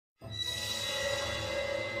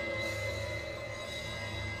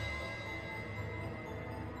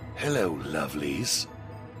Hello, lovelies.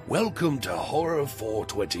 Welcome to Horror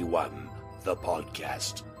 421, the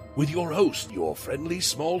podcast, with your host, your friendly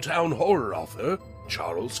small-town horror author,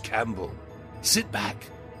 Charles Campbell. Sit back,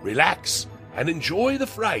 relax, and enjoy the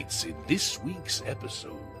frights in this week's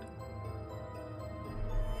episode.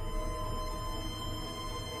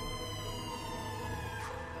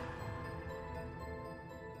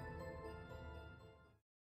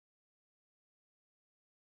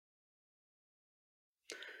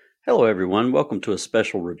 Hello, everyone. Welcome to a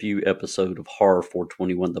special review episode of Horror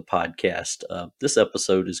 421, the podcast. This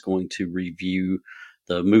episode is going to review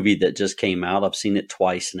the movie that just came out. I've seen it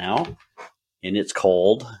twice now, and it's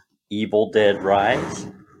called Evil Dead Rise.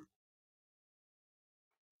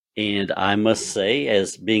 And I must say,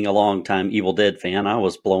 as being a longtime Evil Dead fan, I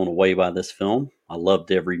was blown away by this film. I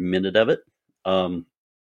loved every minute of it.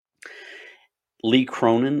 Lee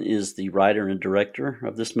Cronin is the writer and director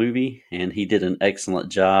of this movie, and he did an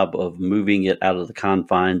excellent job of moving it out of the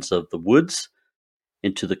confines of the woods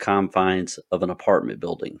into the confines of an apartment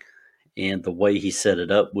building. And the way he set it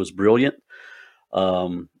up was brilliant,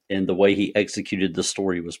 and the way he executed the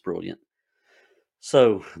story was brilliant.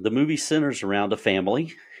 So the movie centers around a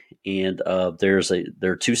family, and there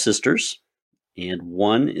are two sisters, and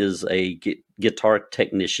one is a guitar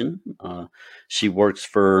technician. She works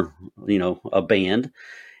for, a band,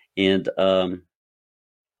 and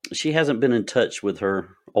she hasn't been in touch with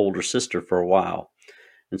her older sister for a while.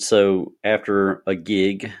 And so after a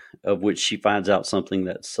gig of which she finds out something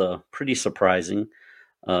that's pretty surprising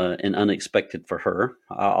and unexpected for her,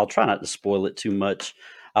 I'll try not to spoil it too much.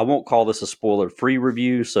 I won't call this a spoiler-free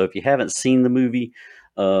review, so if you haven't seen the movie,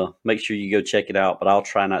 make sure you go check it out, but I'll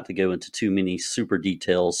try not to go into too many super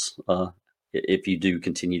details if you do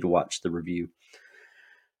continue to watch the review.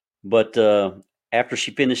 But after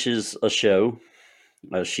she finishes a show,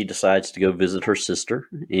 she decides to go visit her sister,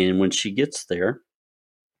 and when she gets there,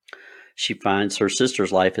 she finds her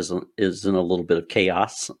sister's life is in a little bit of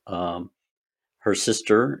chaos. Her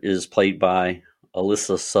sister is played by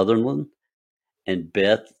Alyssa Sutherland, and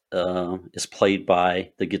Beth is played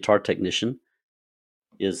by the guitar technician,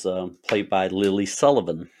 is played by Lily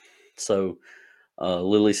Sullivan. So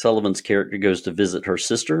Lily Sullivan's character goes to visit her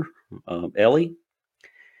sister, Ellie,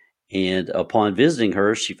 and upon visiting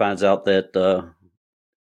her, she finds out that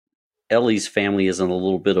Ellie's family is in a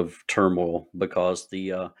little bit of turmoil because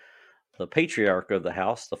the patriarch of the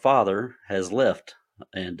house, the father, has left,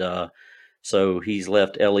 and so he's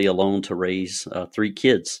left Ellie alone to raise three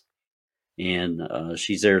kids, and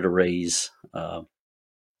she's there to raise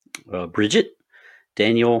Bridget,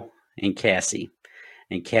 Daniel, and Cassie.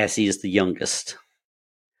 And Cassie is the youngest.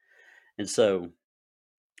 And so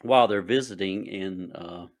while they're visiting,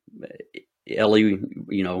 and Ellie,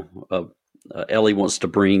 Ellie wants to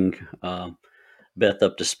bring Beth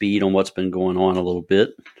up to speed on what's been going on a little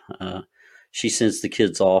bit. She sends the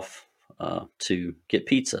kids off to get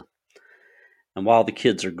pizza. And while the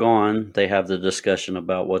kids are gone, they have the discussion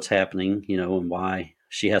about what's happening, and why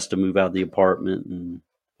she has to move out of the apartment and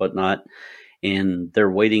whatnot. And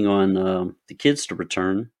they're waiting on the kids to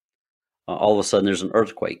return. All of a sudden, there's an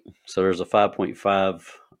earthquake. So there's a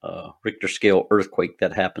 5.5 Richter scale earthquake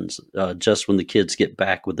that happens just when the kids get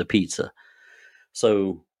back with the pizza.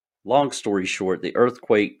 So long story short, the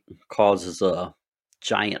earthquake causes a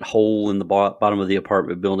giant hole in the bottom of the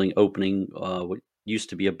apartment building, opening what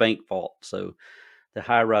used to be a bank vault. So the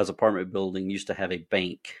high-rise apartment building used to have a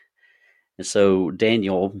bank. And so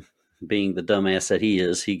Daniel, being the dumbass that he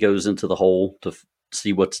is, he goes into the hole to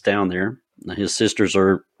see what's down there. His sisters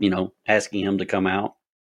are, asking him to come out.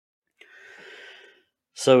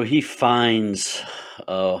 So he finds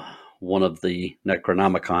one of the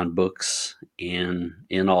Necronomicon books, and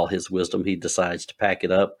in all his wisdom, he decides to pack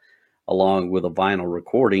it up along with a vinyl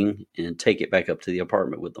recording and take it back up to the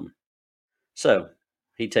apartment with them. So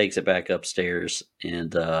he takes it back upstairs, and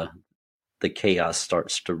the chaos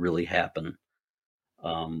starts to really happen.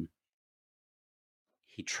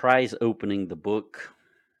 He tries opening the book.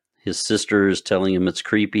 His sister is telling him it's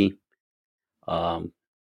creepy.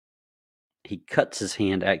 He cuts his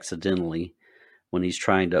hand accidentally when he's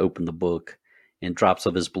trying to open the book, and drops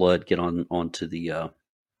of his blood get onto the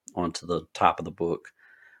top of the book.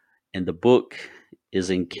 And the book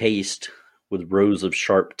is encased with rows of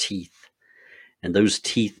sharp teeth, and those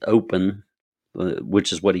teeth open,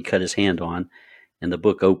 which is what he cut his hand on, and the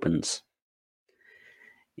book opens.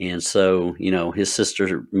 And so, his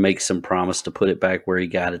sister makes him promise to put it back where he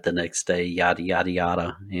got it the next day, yada, yada,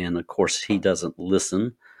 yada. And of course, he doesn't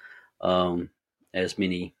listen, as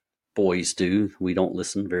many boys do. We don't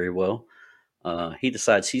listen very well. He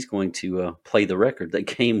decides he's going to play the record that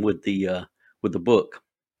came with the book.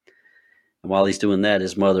 And while he's doing that,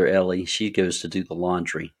 his mother, Ellie, she goes to do the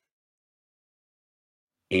laundry.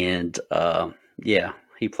 And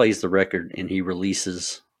he plays the record and he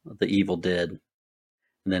releases the Evil Dead.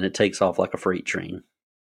 And then it takes off like a freight train.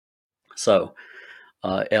 So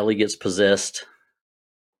Ellie gets possessed.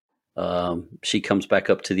 She comes back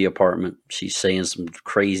up to the apartment. She's saying some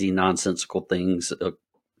crazy, nonsensical things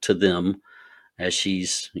to them as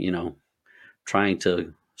she's, trying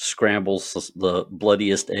to scramble the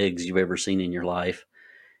bloodiest eggs you've ever seen in your life.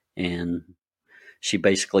 And she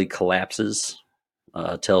basically collapses,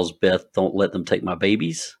 tells Beth, "Don't let them take my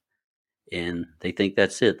babies." And they think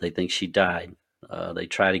that's it. They think she died. They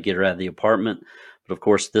try to get her out of the apartment. But of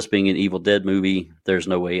course, this being an Evil Dead movie, there's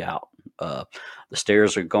no way out. The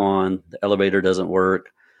stairs are gone. The elevator doesn't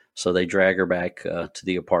work. So they drag her back to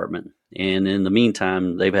the apartment. And in the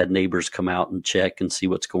meantime, they've had neighbors come out and check and see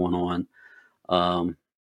what's going on.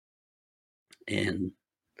 And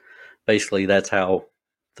basically, that's how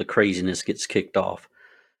the craziness gets kicked off.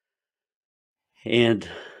 And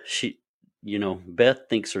she, Beth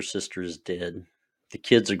thinks her sister is dead. The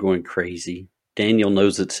kids are going crazy. Daniel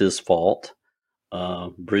knows it's his fault.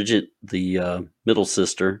 Bridget, the middle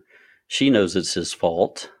sister, she knows it's his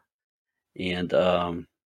fault. And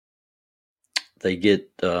they get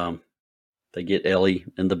Ellie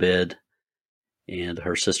in the bed, and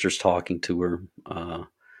her sister's talking to her.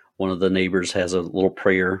 One of the neighbors has a little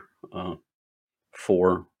prayer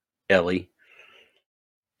for Ellie.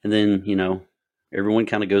 And then, everyone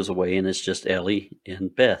kind of goes away, and it's just Ellie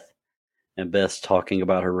and Beth. And Beth's talking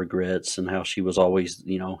about her regrets and how she was always,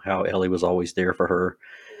 how Ellie was always there for her.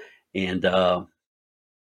 And her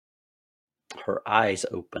eyes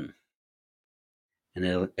open.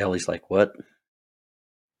 And Ellie's like, "What?"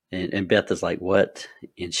 And Beth is like, "What?"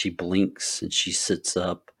 And she blinks and she sits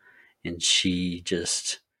up, and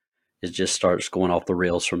it just starts going off the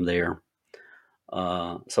rails from there.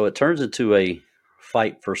 So it turns into a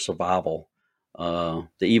fight for survival. The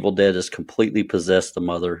Evil Dead has completely possessed the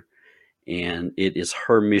mother, and it is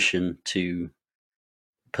her mission to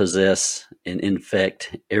possess and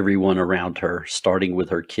infect everyone around her, starting with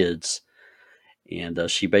her kids. And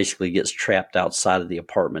she basically gets trapped outside of the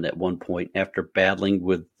apartment at one point after battling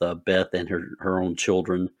with Beth and her own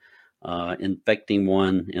children, infecting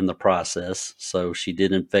one in the process. So she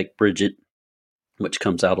did infect Bridget, which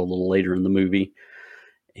comes out a little later in the movie.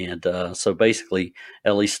 And so basically,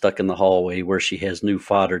 Ellie's stuck in the hallway where she has new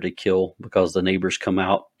fodder to kill because the neighbors come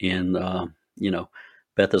out, and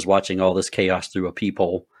Beth is watching all this chaos through a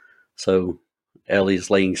peephole. So Ellie's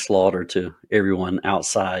laying slaughter to everyone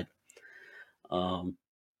outside.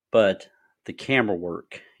 But the camera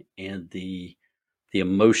work and the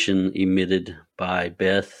emotion emitted by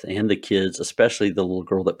Beth and the kids, especially the little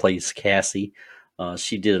girl that plays Cassie,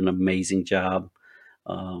 she did an amazing job.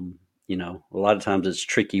 A lot of times it's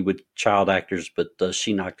tricky with child actors, but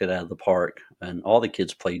she knocked it out of the park, and all the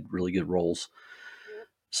kids played really good roles.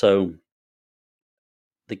 So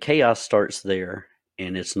the chaos starts there,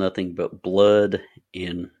 and it's nothing but blood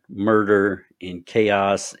and murder and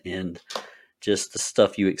chaos and just the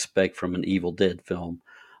stuff you expect from an Evil Dead film.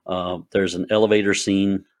 There's an elevator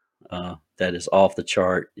scene that is off the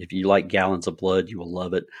chart. If you like Gallons of Blood, you will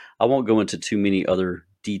love it. I won't go into too many other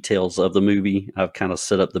details of the movie. I've kind of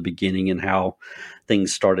set up the beginning and how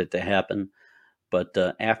things started to happen. But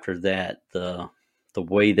after that, the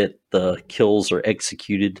way that the kills are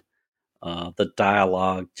executed, the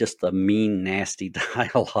dialogue, just the mean, nasty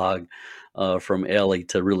dialogue from Ellie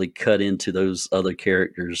to really cut into those other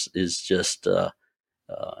characters is just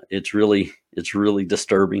it's really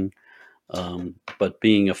disturbing. But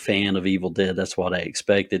being a fan of Evil Dead, that's what I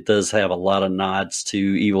expect. It does have a lot of nods to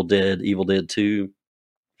Evil Dead 2.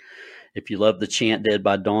 If you love the chant "Dead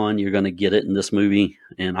by Dawn," you're going to get it in this movie,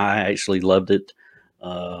 and I actually loved it.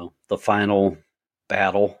 The final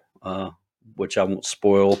battle, which I won't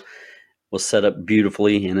spoil, was set up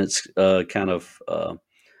beautifully, and it's kind of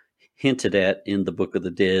hinted at in the Book of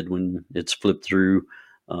the Dead when it's flipped through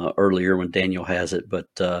earlier when Daniel has it.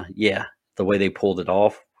 But the way they pulled it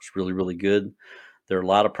off was really, really good. There are a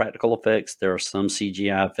lot of practical effects. There are some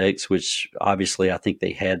CGI effects, which obviously I think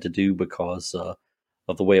they had to do because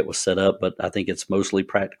of the way it was set up, but I think it's mostly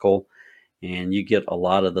practical. And you get a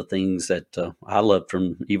lot of the things that I loved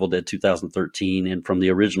from Evil Dead 2013 and from the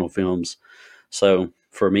original films. So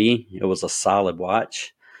for me, it was a solid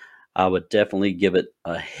watch. I would definitely give it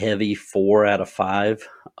a heavy 4 out of 5,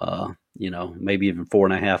 maybe even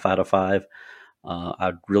 4.5 out of 5.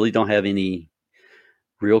 I really don't have any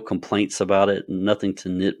real complaints about it. Nothing to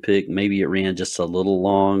nitpick. Maybe it ran just a little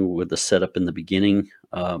long with the setup in the beginning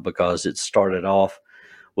because it started off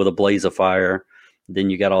with a blaze of fire. Then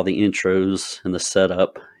you got all the intros and the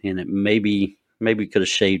setup, and it maybe could have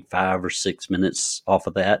shaved 5 or 6 minutes off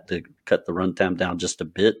of that to cut the runtime down just a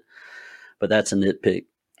bit. But that's a nitpick.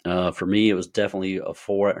 For me, it was definitely a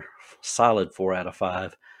solid 4 out of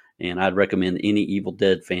 5. And I'd recommend any Evil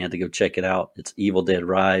Dead fan to go check it out. It's Evil Dead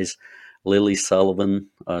Rise. Lily Sullivan,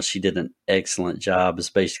 she did an excellent job as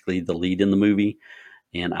basically the lead in the movie.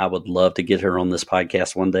 And I would love to get her on this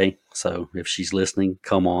podcast one day. So if she's listening,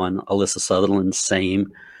 come on. Alyssa Sutherland,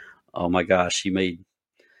 same. Oh my gosh, she made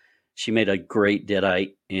a great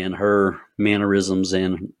Deadite, and her mannerisms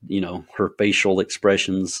and, her facial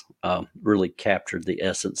expressions really captured the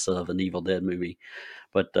essence of an Evil Dead movie.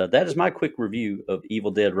 But that is my quick review of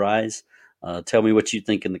Evil Dead Rise. Tell me what you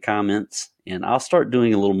think in the comments, and I'll start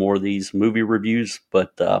doing a little more of these movie reviews,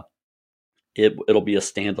 but it'll be a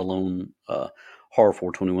standalone Horror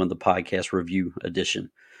 421, the podcast review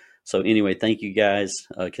edition. So anyway, thank you guys.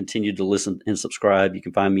 Continue to listen and subscribe. You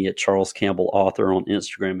can find me at Charles Campbell Author on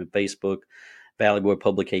Instagram and Facebook,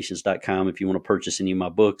 valleyboypublications.com if you want to purchase any of my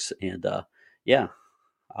books. And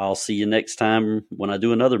I'll see you next time when I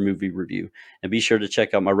do another movie review. And be sure to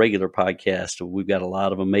check out my regular podcast. We've got a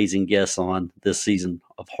lot of amazing guests on this season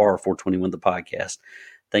of Horror 421, the podcast.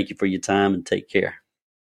 Thank you for your time and take care.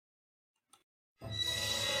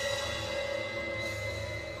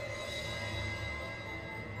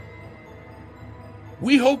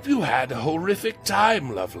 We hope you had a horrific time,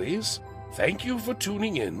 lovelies. Thank you for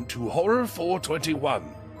tuning in to Horror 421,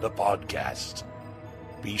 the podcast.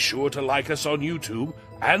 Be sure to like us on YouTube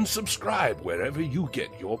and subscribe wherever you get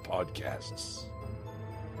your podcasts.